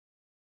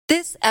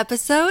This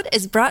episode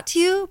is brought to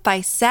you by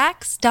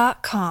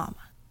Sax.com.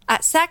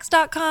 At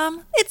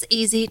Sax.com, it's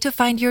easy to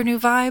find your new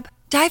vibe.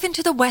 Dive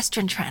into the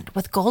Western trend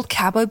with gold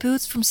cowboy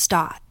boots from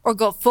Stott, or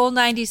go full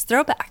 90s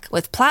throwback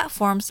with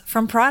platforms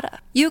from Prada.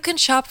 You can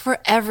shop for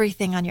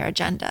everything on your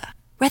agenda,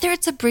 whether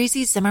it's a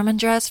breezy Zimmermann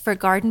dress for a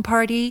garden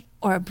party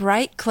or a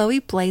bright Chloe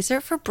blazer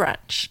for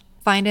brunch.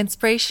 Find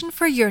inspiration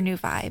for your new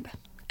vibe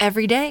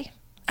every day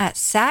at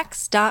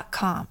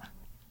Sax.com.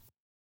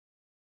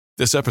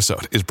 This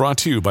episode is brought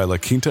to you by La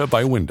Quinta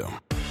by Wyndham.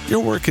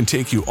 Your work can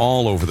take you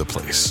all over the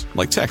place,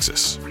 like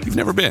Texas. You've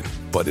never been,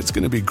 but it's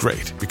going to be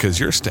great because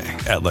you're staying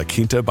at La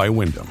Quinta by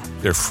Wyndham.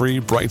 Their free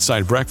Bright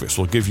Side breakfast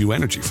will give you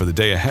energy for the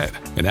day ahead.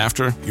 And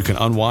after, you can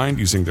unwind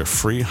using their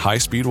free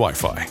high-speed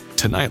Wi-Fi.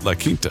 Tonight, La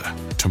Quinta.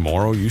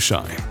 Tomorrow, you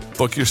shine.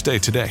 Book your stay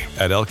today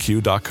at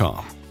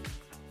LQ.com.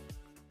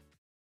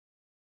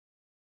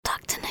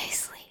 Talk to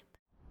nice sleep.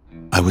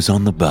 I was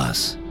on the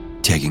bus,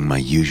 taking my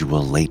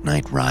usual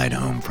late-night ride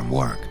home from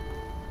work,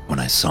 when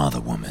I saw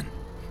the woman.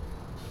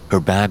 Her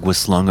bag was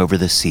slung over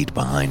the seat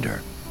behind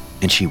her,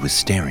 and she was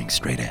staring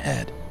straight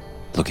ahead,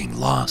 looking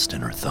lost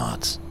in her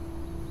thoughts.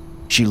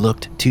 She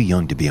looked too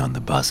young to be on the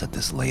bus at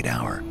this late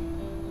hour,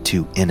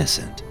 too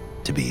innocent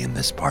to be in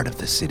this part of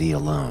the city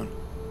alone.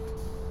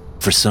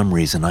 For some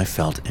reason, I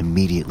felt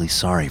immediately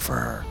sorry for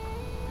her.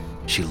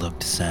 She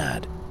looked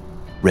sad,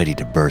 ready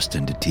to burst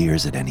into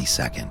tears at any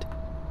second.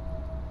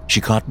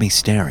 She caught me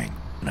staring,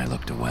 and I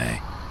looked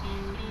away.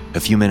 A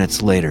few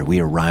minutes later,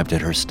 we arrived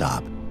at her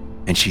stop,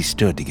 and she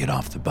stood to get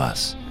off the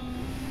bus.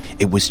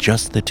 It was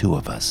just the two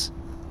of us,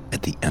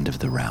 at the end of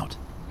the route,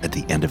 at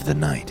the end of the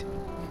night,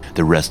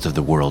 the rest of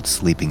the world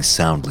sleeping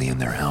soundly in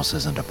their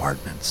houses and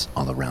apartments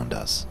all around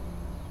us.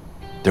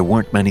 There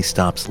weren't many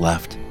stops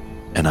left,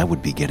 and I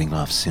would be getting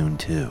off soon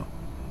too,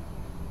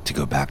 to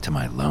go back to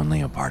my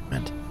lonely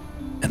apartment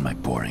and my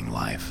boring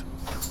life.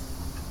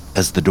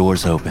 As the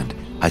doors opened,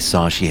 I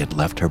saw she had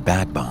left her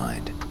bag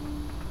behind.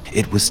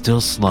 It was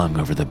still slung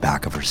over the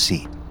back of her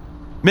seat.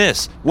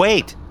 "Miss,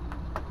 wait!"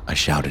 I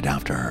shouted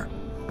after her,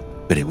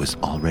 but it was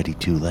already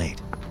too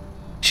late.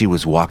 She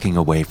was walking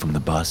away from the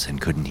bus and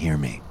couldn't hear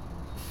me.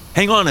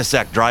 "Hang on a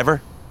sec,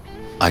 driver."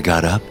 I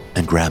got up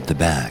and grabbed the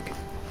bag,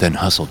 then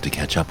hustled to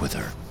catch up with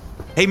her.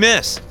 "Hey,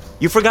 miss,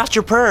 you forgot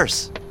your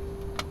purse."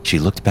 She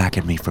looked back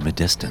at me from a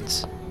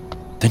distance.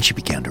 Then she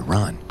began to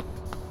run.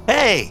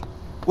 "Hey,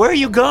 where are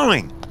you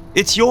going?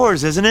 It's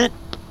yours, isn't it?"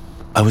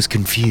 I was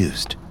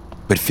confused,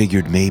 but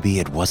figured maybe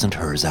it wasn't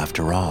hers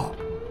after all.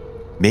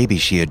 Maybe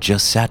she had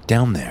just sat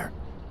down there,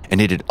 and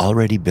it had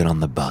already been on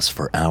the bus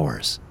for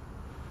hours.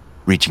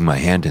 Reaching my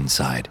hand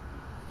inside,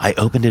 I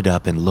opened it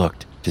up and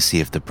looked to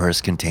see if the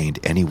purse contained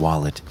any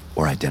wallet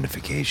or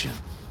identification.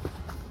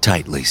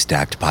 Tightly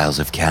stacked piles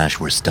of cash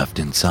were stuffed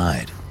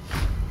inside.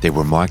 They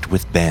were marked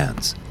with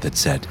bands that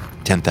said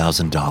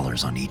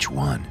 $10,000 on each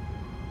one.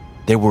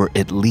 There were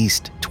at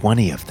least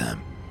 20 of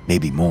them,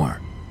 maybe more.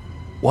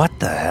 What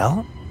the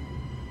hell?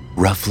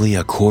 Roughly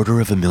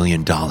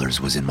 $250,000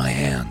 was in my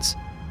hands.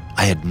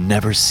 I had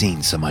never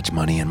seen so much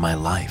money in my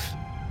life.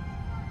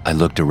 I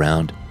looked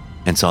around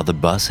and saw the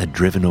bus had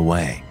driven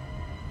away,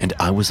 and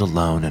I was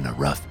alone in a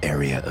rough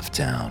area of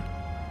town,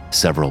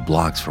 several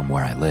blocks from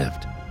where I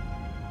lived.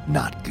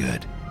 Not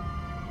good.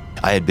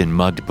 I had been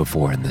mugged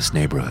before in this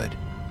neighborhood,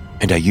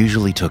 and I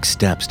usually took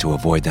steps to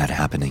avoid that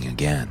happening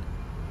again.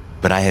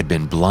 But I had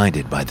been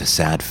blinded by the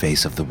sad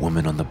face of the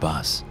woman on the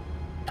bus.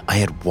 I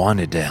had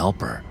wanted to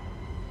help her.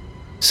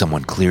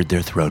 Someone cleared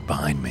their throat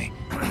behind me,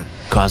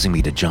 causing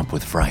me to jump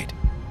with fright.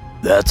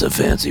 "That's a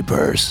fancy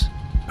purse.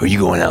 Are you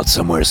going out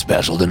somewhere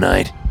special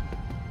tonight?"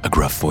 A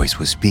gruff voice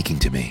was speaking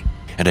to me,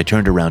 and I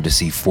turned around to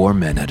see 4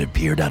 men had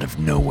appeared out of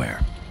nowhere.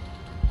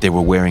 They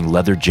were wearing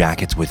leather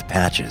jackets with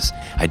patches,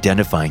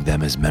 identifying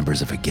them as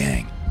members of a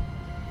gang.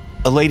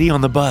 "A lady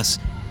on the bus.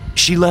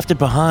 She left it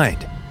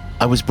behind.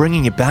 I was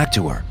bringing it back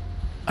to her,"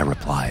 I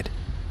replied,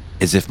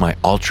 as if my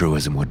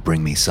altruism would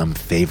bring me some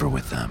favor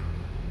with them.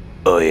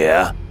 "Oh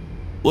yeah?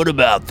 What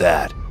about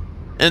that?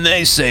 And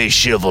they say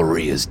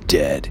chivalry is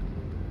dead."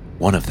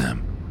 One of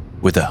them,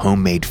 with a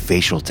homemade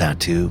facial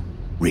tattoo,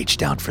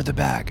 reached out for the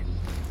bag.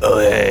 "Oh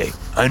hey,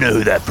 I know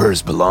who that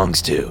purse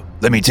belongs to.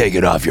 Let me take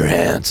it off your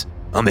hands.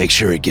 I'll make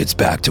sure it gets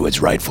back to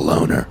its rightful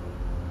owner."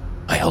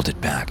 I held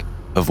it back,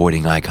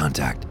 avoiding eye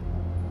contact.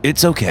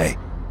 "It's okay.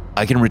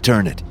 I can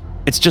return it.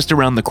 It's just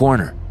around the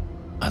corner,"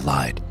 I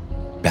lied,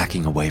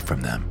 backing away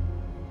from them.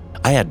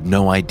 I had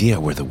no idea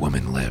where the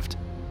woman lived.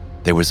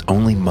 There was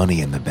only money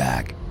in the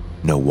bag,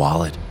 no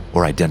wallet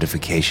or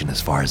identification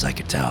as far as I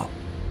could tell.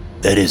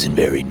 "That isn't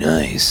very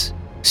nice.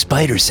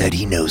 Spider said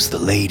he knows the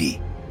lady.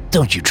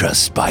 Don't you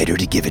trust Spider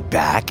to give it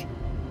back?"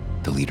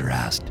 the leader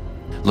asked,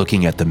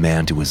 looking at the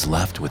man to his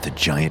left with a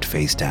giant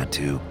face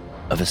tattoo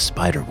of a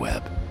spider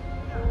web.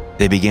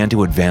 They began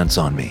to advance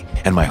on me,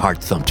 and my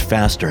heart thumped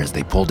faster as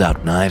they pulled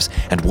out knives,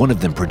 and one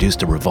of them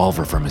produced a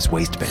revolver from his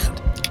waistband.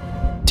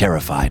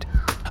 Terrified,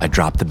 I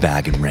dropped the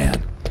bag and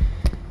ran.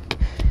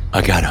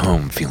 I got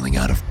home feeling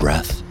out of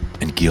breath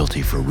and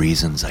guilty for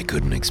reasons I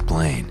couldn't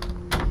explain.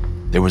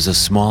 There was a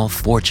small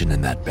fortune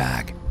in that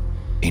bag,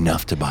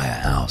 enough to buy a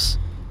house,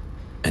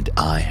 and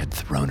I had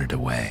thrown it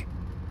away.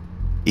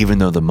 Even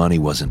though the money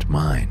wasn't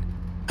mine,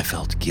 I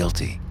felt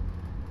guilty.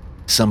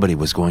 Somebody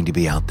was going to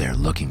be out there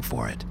looking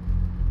for it,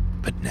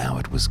 but now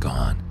it was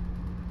gone.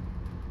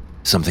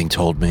 Something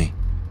told me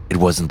it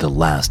wasn't the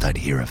last I'd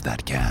hear of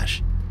that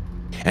cash,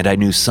 and I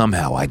knew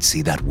somehow I'd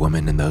see that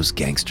woman and those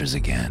gangsters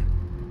again,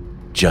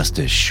 just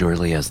as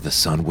surely as the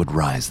sun would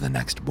rise the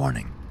next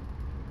morning.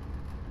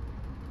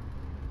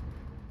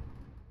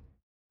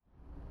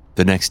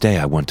 The next day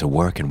I went to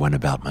work and went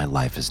about my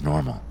life as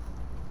normal.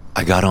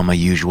 I got on my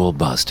usual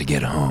bus to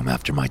get home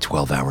after my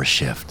 12-hour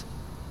shift,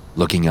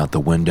 looking out the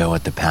window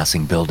at the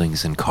passing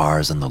buildings and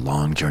cars and the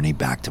long journey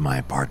back to my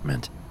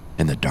apartment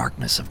in the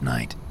darkness of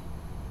night.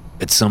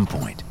 At some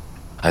point,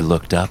 I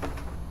looked up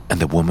and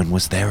the woman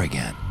was there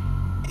again,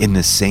 in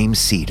the same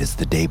seat as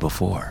the day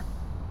before.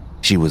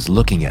 She was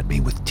looking at me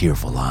with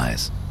tearful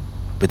eyes,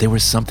 but there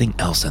was something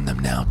else in them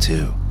now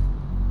too.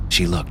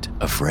 She looked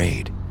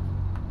afraid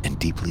and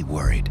deeply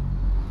worried.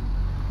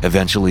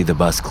 Eventually the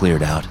bus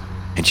cleared out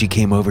and she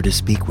came over to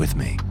speak with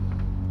me.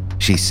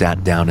 She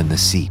sat down in the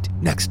seat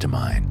next to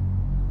mine,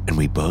 and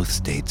we both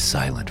stayed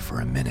silent for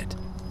a minute.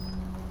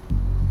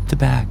 "The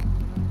bag,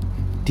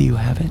 do you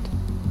have it?"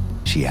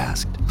 she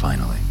asked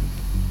finally.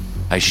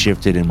 I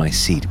shifted in my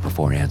seat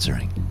before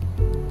answering.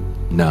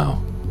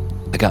 "No,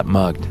 I got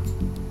mugged.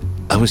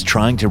 I was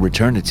trying to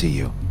return it to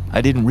you.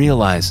 I didn't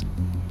realize,"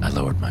 I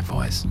lowered my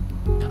voice,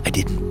 "I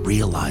didn't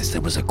realize there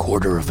was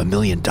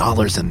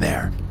 $250,000 in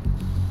there."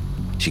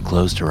 She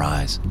closed her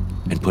eyes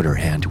and put her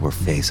hand to her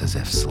face as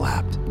if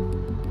slapped.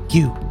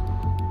 "You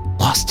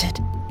lost it?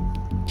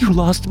 You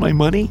lost my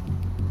money?"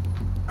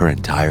 Her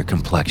entire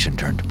complexion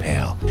turned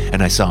pale,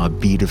 and I saw a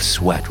bead of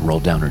sweat roll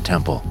down her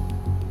temple.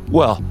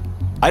 "Well,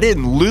 I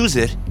didn't lose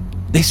it.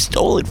 They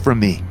stole it from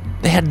me.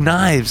 They had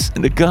knives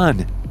and a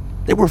gun.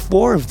 There were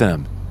 4 of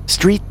them.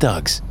 Street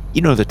thugs.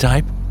 You know the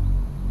type."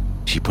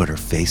 She put her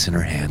face in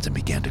her hands and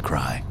began to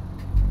cry.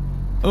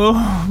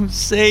 "Oh,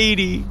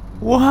 Sadie,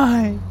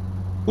 why?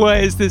 Why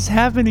is this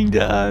happening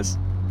to us?"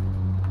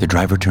 The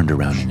driver turned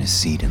around in his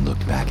seat and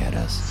looked back at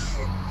us.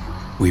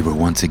 We were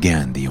once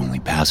again the only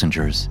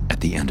passengers at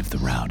the end of the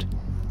route.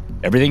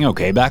 "Everything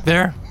okay back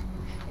there?"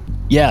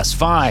 "Yes,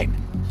 fine,"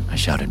 I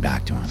shouted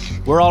back to him.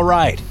 "We're all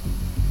right."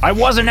 "I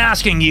wasn't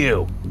asking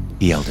you,"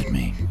 He yelled at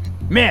me.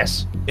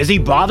 "Miss, is he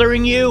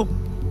bothering you?"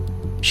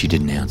 She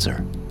didn't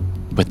answer,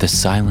 but the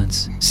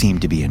silence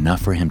seemed to be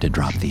enough for him to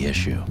drop the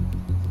issue.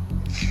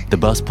 The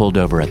bus pulled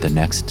over at the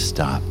next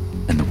stop,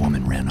 and the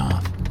woman ran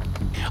off.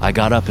 I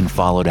got up and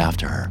followed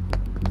after her,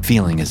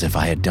 feeling as if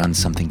I had done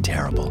something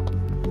terrible.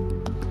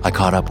 I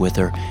caught up with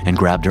her and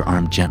grabbed her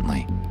arm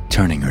gently,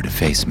 turning her to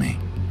face me.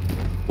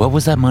 "What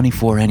was that money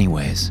for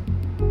anyways?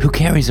 Who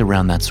carries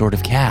around that sort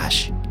of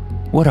cash?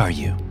 What are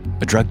you,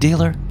 a drug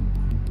dealer?"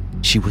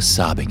 She was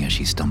sobbing as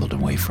she stumbled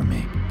away from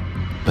me,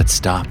 but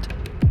stopped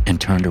and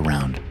turned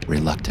around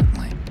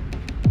reluctantly.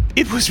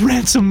 "It was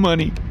ransom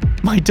money.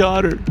 My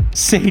daughter,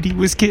 Sadie,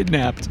 was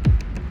kidnapped.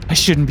 I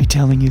shouldn't be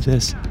telling you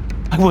this.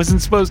 I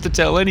wasn't supposed to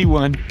tell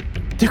anyone.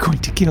 They're going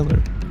to kill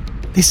her.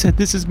 They said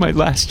this is my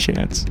last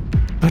chance,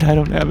 but I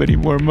don't have any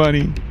more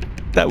money.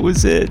 That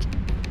was it.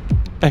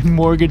 I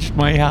mortgaged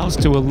my house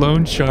to a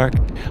loan shark.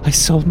 I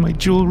sold my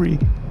jewelry.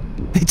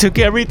 They took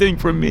everything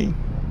from me."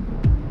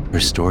 Her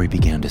story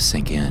began to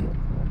sink in.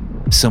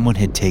 Someone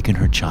had taken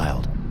her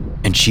child,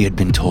 and she had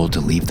been told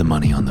to leave the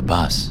money on the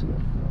bus.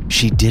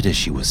 She did as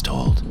she was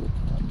told,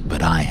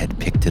 but I had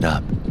picked it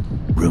up,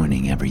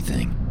 ruining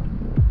everything.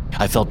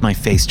 I felt my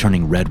face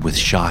turning red with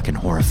shock and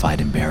horrified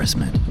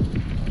embarrassment.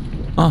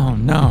 "Oh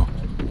no,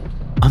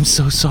 I'm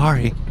so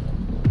sorry.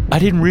 I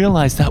didn't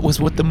realize that was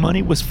what the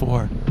money was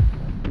for.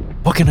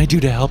 What can I do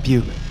to help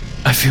you?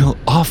 I feel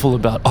awful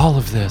about all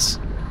of this."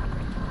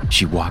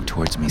 She walked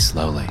towards me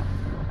slowly,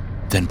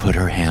 then put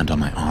her hand on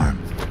my arm.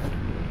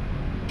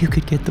 "You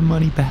could get the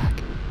money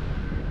back.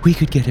 We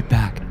could get it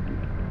back.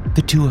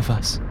 The 2 of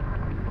us."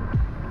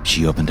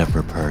 She opened up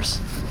her purse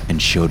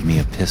and showed me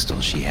a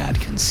pistol she had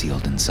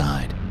concealed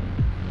inside.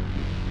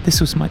 "This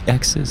was my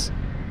ex's.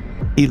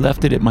 He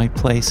left it at my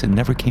place and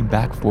never came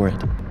back for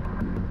it.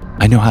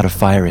 I know how to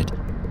fire it.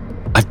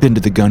 I've been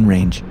to the gun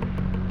range."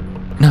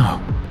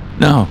 No,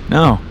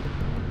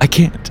 I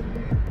can't."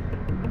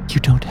 "You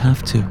don't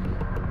have to.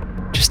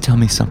 Just tell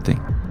me something.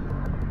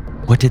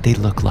 What did they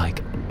look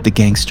like, the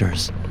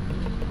gangsters?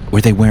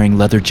 Were they wearing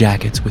leather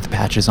jackets with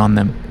patches on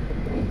them?"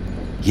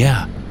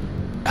 "Yeah.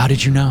 How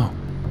did you know?"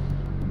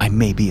 "I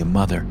may be a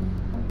mother,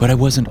 but I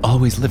wasn't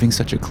always living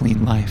such a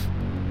clean life.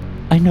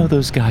 I know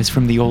those guys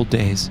from the old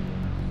days.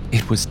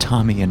 It was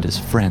Tommy and his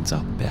friends,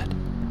 I'll bet.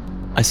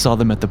 I saw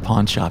them at the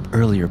pawn shop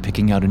earlier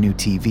picking out a new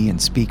TV and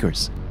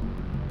speakers.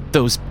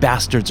 Those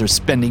bastards are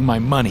spending my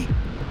money.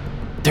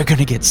 They're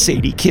gonna get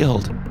Sadie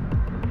killed."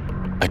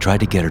 I tried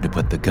to get her to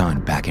put the gun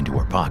back into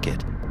her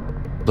pocket.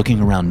 Looking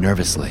around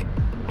nervously,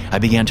 I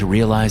began to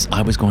realize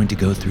I was going to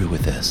go through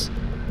with this.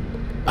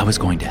 I was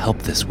going to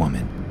help this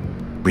woman,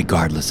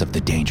 regardless of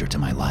the danger to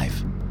my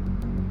life.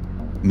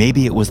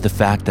 Maybe it was the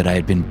fact that I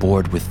had been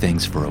bored with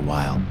things for a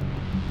while.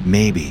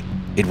 Maybe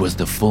It was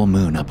the full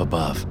moon up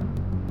above,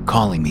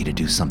 calling me to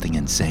do something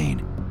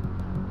insane.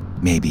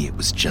 Maybe it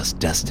was just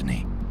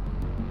destiny.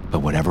 But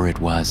whatever it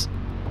was,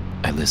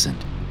 I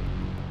listened.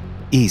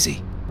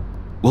 Easy.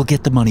 We'll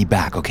get the money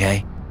back,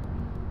 okay?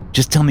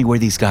 Just tell me where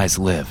these guys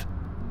live.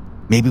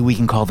 Maybe we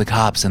can call the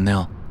cops and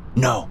they'll...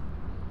 No.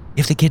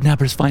 If the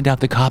kidnappers find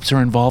out the cops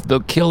are involved, they'll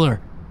kill her.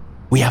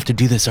 We have to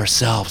do this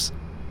ourselves.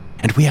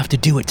 And we have to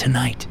do it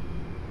tonight.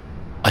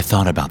 I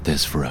thought about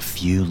this for a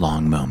few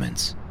long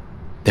moments.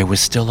 There was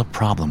still a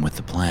problem with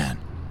the plan.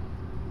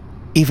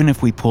 Even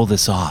if we pull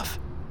this off,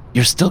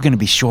 you're still going to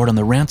be short on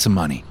the ransom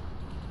money.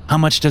 How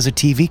much does a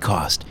TV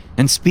cost?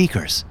 And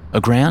speakers?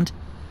 $1,000?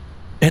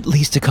 At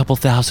least a couple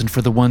thousand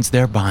for the ones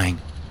they're buying,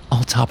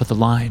 all top of the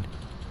line.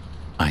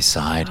 I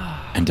sighed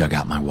and dug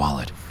out my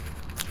wallet.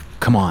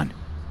 Come on,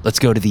 let's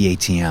go to the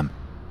ATM.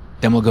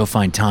 Then we'll go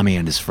find Tommy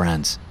and his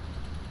friends.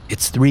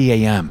 It's 3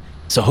 a.m.,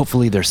 so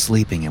hopefully they're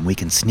sleeping and we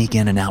can sneak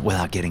in and out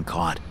without getting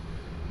caught.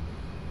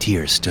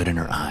 Tears stood in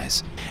her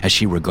eyes as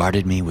she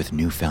regarded me with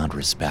newfound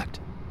respect.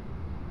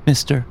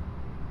 Mister,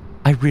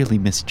 I really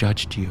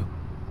misjudged you.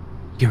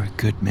 You're a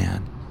good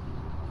man.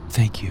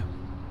 Thank you.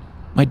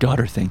 My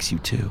daughter thanks you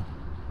too.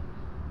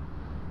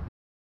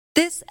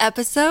 This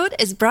episode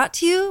is brought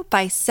to you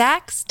by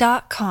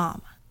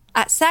Sax.com.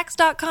 At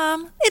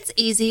Sax.com, it's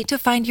easy to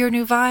find your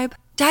new vibe.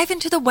 Dive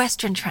into the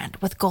Western trend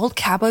with gold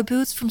cowboy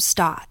boots from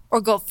Stott, or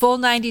go full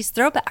 90s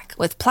throwback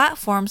with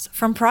platforms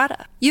from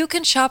Prada. You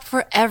can shop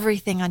for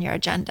everything on your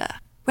agenda,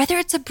 whether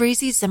it's a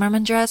breezy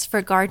Zimmermann dress for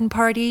a garden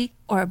party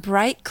or a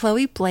bright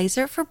Chloe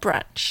blazer for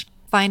brunch.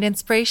 Find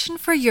inspiration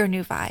for your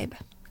new vibe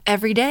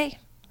every day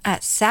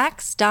at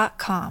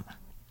Sax.com.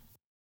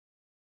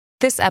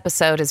 This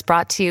episode is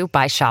brought to you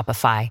by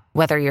Shopify.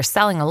 Whether you're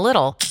selling a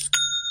little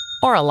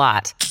or a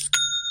lot,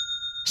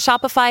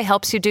 Shopify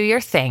helps you do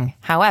your thing,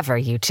 however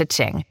you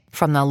cha-ching.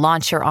 From the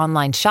launch your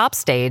online shop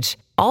stage,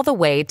 all the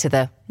way to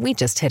the we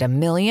just hit 1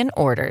 million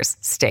orders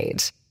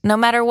stage. No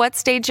matter what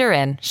stage you're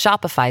in,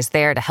 Shopify's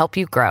there to help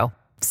you grow.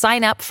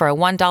 Sign up for a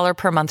 $1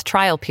 per month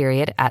trial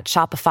period at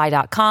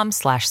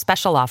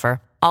shopify.com/special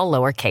offer, all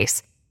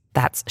lowercase.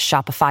 That's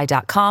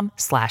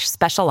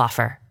shopify.com/special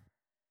offer.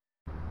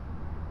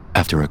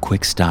 After a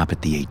quick stop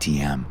at the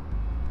ATM,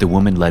 the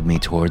woman led me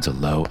towards a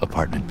low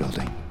apartment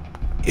building.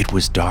 It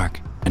was dark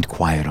and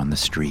quiet on the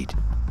street,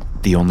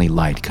 the only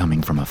light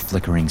coming from a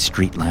flickering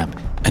street lamp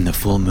and the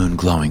full moon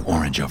glowing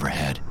orange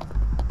overhead.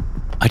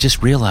 I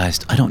just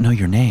realized I don't know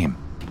your name,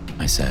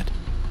 I said,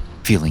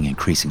 feeling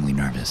increasingly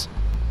nervous.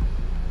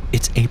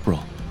 It's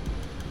April.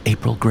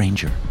 April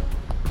Granger.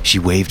 She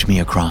waved me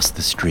across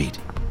the street,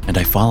 and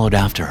I followed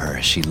after her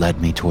as she led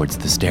me towards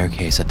the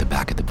staircase at the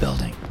back of the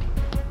building.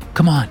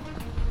 Come on,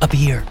 up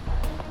here.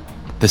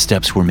 The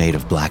steps were made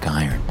of black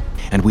iron,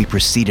 and we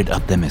proceeded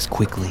up them as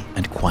quickly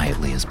and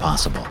quietly as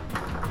possible.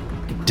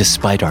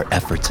 Despite our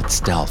efforts at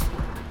stealth,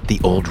 the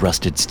old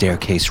rusted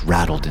staircase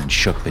rattled and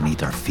shook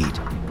beneath our feet,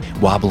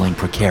 wobbling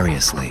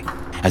precariously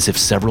as if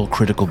several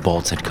critical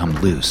bolts had come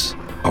loose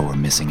or were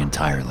missing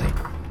entirely.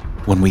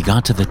 When we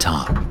got to the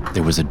top,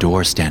 there was a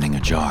door standing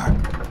ajar,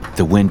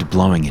 the wind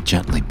blowing it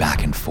gently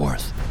back and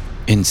forth.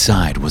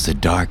 Inside was a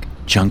dark,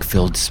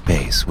 junk-filled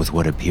space with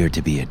what appeared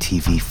to be a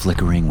TV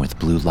flickering with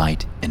blue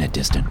light in a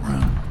distant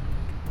room.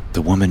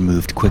 The woman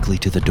moved quickly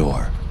to the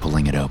door,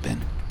 pulling it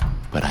open,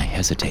 but I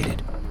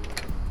hesitated.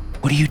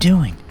 What are you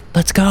doing?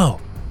 Let's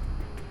go.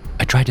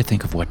 I tried to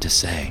think of what to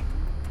say,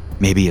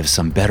 maybe of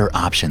some better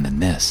option than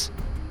this,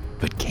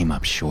 but came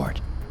up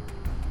short.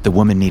 The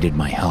woman needed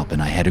my help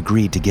and I had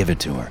agreed to give it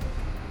to her,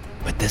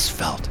 but this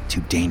felt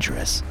too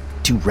dangerous,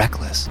 too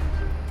reckless.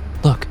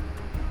 Look,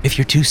 if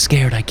you're too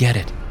scared, I get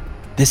it.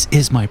 This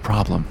is my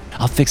problem.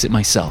 I'll fix it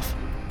myself,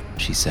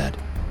 she said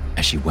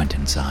as she went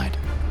inside.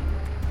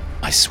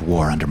 I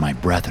swore under my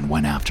breath and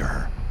went after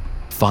her,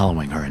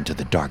 following her into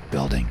the dark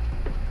building.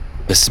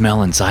 The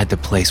smell inside the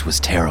place was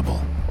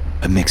terrible,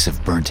 a mix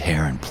of burnt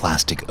hair and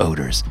plastic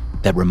odors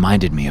that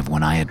reminded me of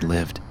when I had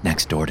lived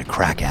next door to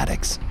crack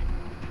addicts.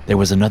 There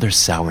was another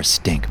sour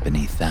stink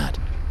beneath that,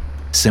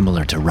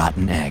 similar to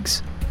rotten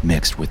eggs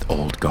mixed with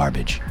old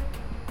garbage.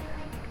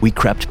 We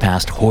crept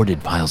past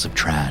hoarded piles of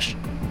trash,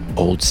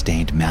 old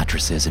stained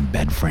mattresses and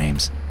bed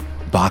frames,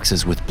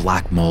 boxes with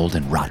black mold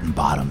and rotten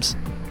bottoms,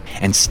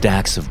 and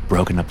stacks of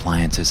broken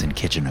appliances and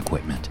kitchen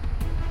equipment.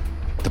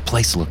 The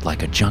place looked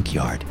like a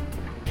junkyard,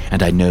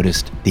 and I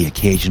noticed the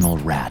occasional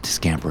rat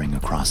scampering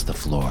across the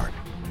floor,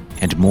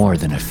 and more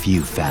than a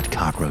few fat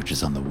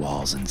cockroaches on the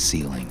walls and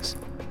ceilings.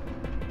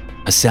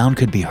 A sound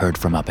could be heard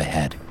from up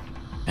ahead,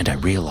 and I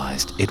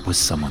realized it was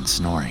someone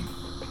snoring.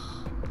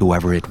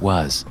 Whoever it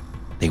was,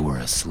 they were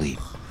asleep,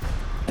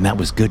 and that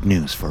was good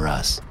news for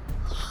us.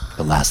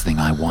 The last thing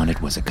I wanted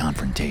was a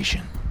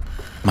confrontation.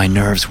 My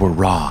nerves were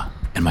raw,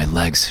 and my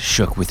legs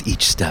shook with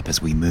each step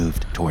as we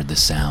moved toward the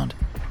sound.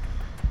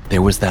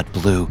 There was that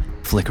blue,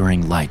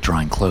 flickering light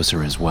drawing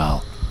closer as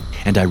well,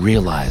 and I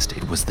realized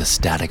it was the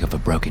static of a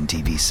broken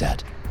TV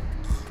set.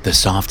 The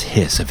soft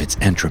hiss of its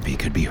entropy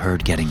could be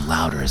heard getting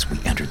louder as we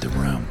entered the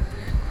room.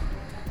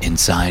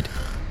 Inside,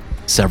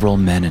 several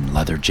men in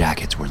leather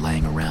jackets were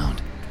laying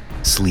around,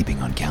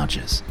 sleeping on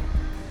couches.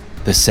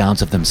 The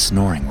sounds of them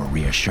snoring were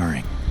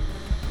reassuring,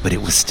 but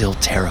it was still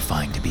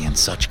terrifying to be in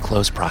such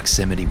close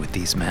proximity with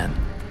these men,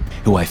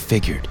 who I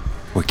figured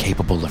were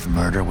capable of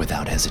murder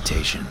without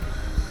hesitation.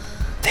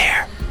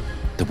 "There,"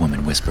 the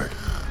woman whispered,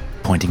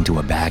 pointing to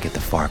a bag at the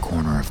far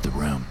corner of the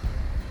room.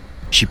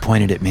 She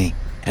pointed at me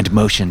and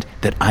motioned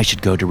that I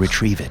should go to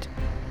retrieve it.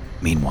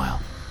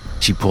 Meanwhile,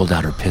 she pulled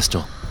out her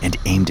pistol and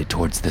aimed it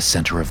towards the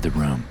center of the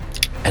room,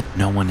 at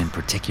no one in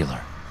particular.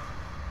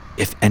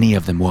 If any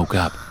of them woke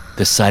up,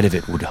 the sight of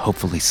it would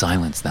hopefully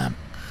silence them.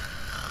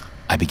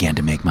 I began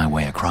to make my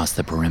way across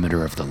the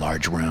perimeter of the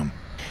large room,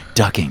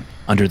 ducking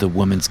under the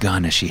woman's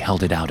gun as she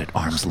held it out at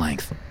arm's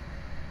length.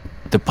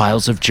 The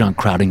piles of junk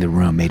crowding the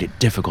room made it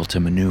difficult to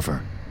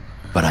maneuver,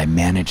 but I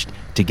managed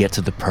to get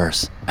to the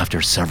purse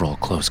after several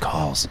close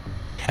calls,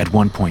 at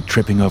one point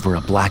tripping over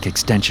a black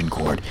extension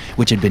cord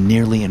which had been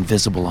nearly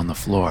invisible on the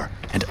floor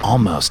and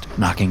almost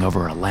knocking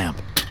over a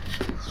lamp.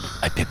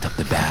 I picked up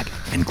the bag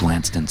and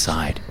glanced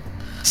inside,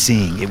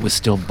 seeing it was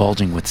still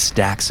bulging with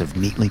stacks of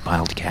neatly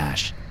piled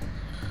cash.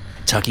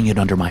 Tucking it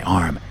under my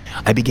arm,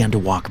 I began to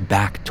walk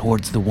back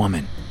towards the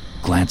woman,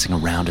 glancing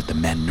around at the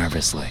men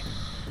nervously.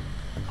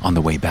 On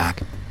the way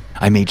back,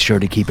 I made sure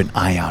to keep an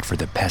eye out for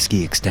the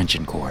pesky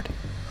extension cord,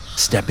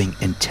 stepping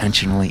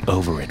intentionally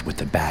over it with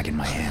the bag in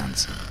my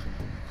hands.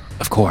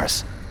 Of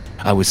course,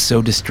 I was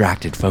so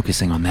distracted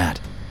focusing on that,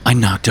 I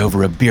knocked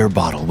over a beer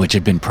bottle which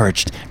had been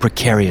perched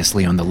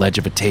precariously on the ledge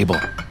of a table.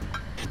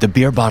 The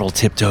beer bottle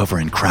tipped over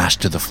and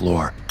crashed to the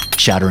floor,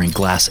 shattering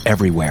glass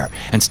everywhere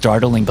and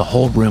startling the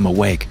whole room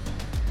awake.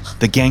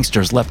 The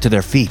gangsters leapt to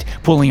their feet,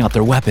 pulling out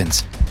their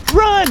weapons.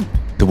 "Run!"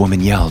 the woman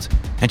yelled,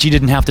 and she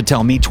didn't have to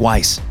tell me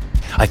twice.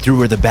 I threw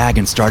her the bag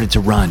and started to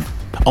run,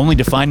 only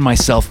to find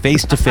myself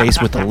face to face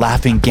with a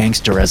laughing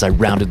gangster as I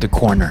rounded the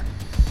corner.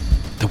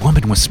 The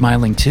woman was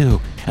smiling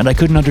too, and I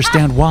couldn't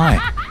understand why.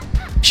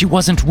 She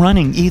wasn't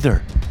running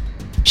either.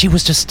 She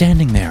was just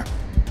standing there,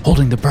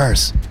 holding the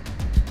purse.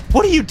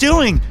 "What are you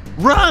doing?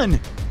 Run!"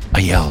 I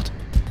yelled,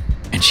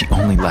 and she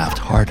only laughed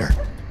harder.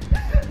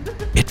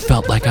 It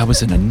felt like I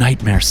was in a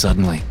nightmare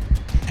suddenly,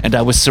 and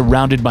I was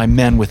surrounded by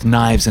men with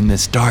knives in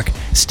this dark,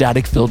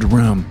 static-filled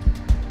room,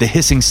 the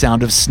hissing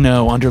sound of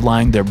snow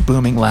underlying their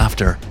booming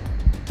laughter.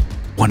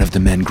 One of the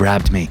men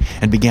grabbed me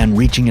and began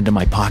reaching into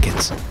my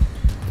pockets.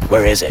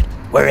 "Where is it?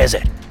 Where is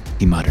it?"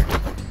 he muttered.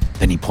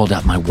 Then he pulled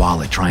out my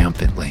wallet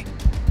triumphantly.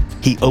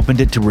 He opened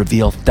it to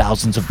reveal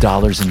thousands of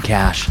dollars in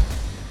cash.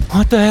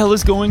 "What the hell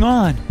is going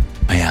on?"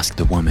 I asked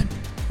the woman,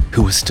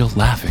 who was still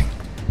laughing.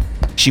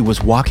 She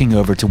was walking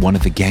over to one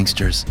of the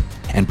gangsters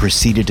and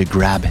proceeded to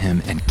grab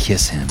him and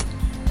kiss him.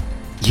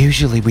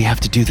 "Usually we have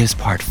to do this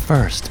part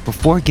first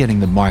before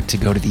getting the mark to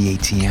go to the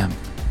ATM.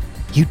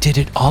 You did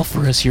it all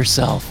for us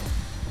yourself.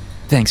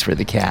 Thanks for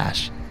the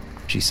cash,"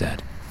 she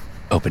said,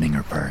 opening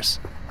her purse.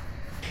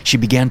 She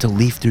began to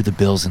leaf through the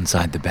bills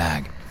inside the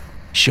bag,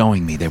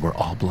 showing me they were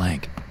all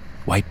blank,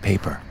 white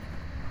paper,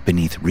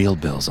 beneath real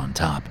bills on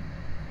top.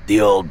 "The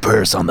old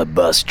purse on the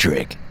bus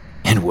trick.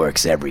 It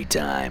works every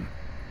time,"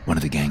 one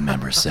of the gang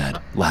members said,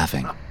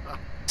 laughing.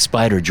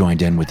 Spider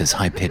joined in with his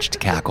high-pitched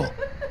cackle.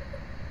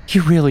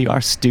 "You really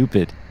are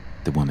stupid,"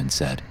 the woman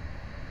said,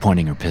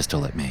 pointing her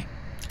pistol at me.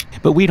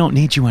 "But we don't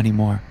need you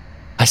anymore.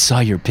 I saw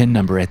your PIN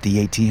number at the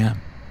ATM.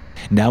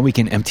 Now we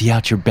can empty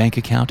out your bank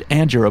account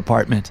and your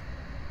apartment."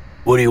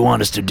 "What do you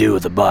want us to do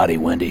with the body,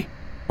 Wendy?"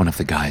 one of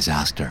the guys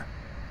asked her,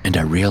 and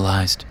I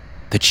realized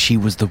that she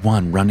was the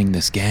one running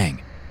this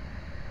gang.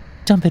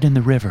 "Dump it in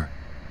the river,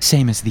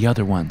 same as the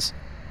other ones.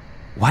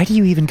 Why do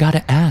you even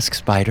gotta ask,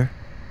 Spider?"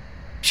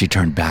 She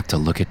turned back to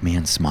look at me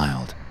and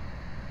smiled,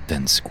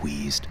 then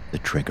squeezed the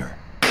trigger.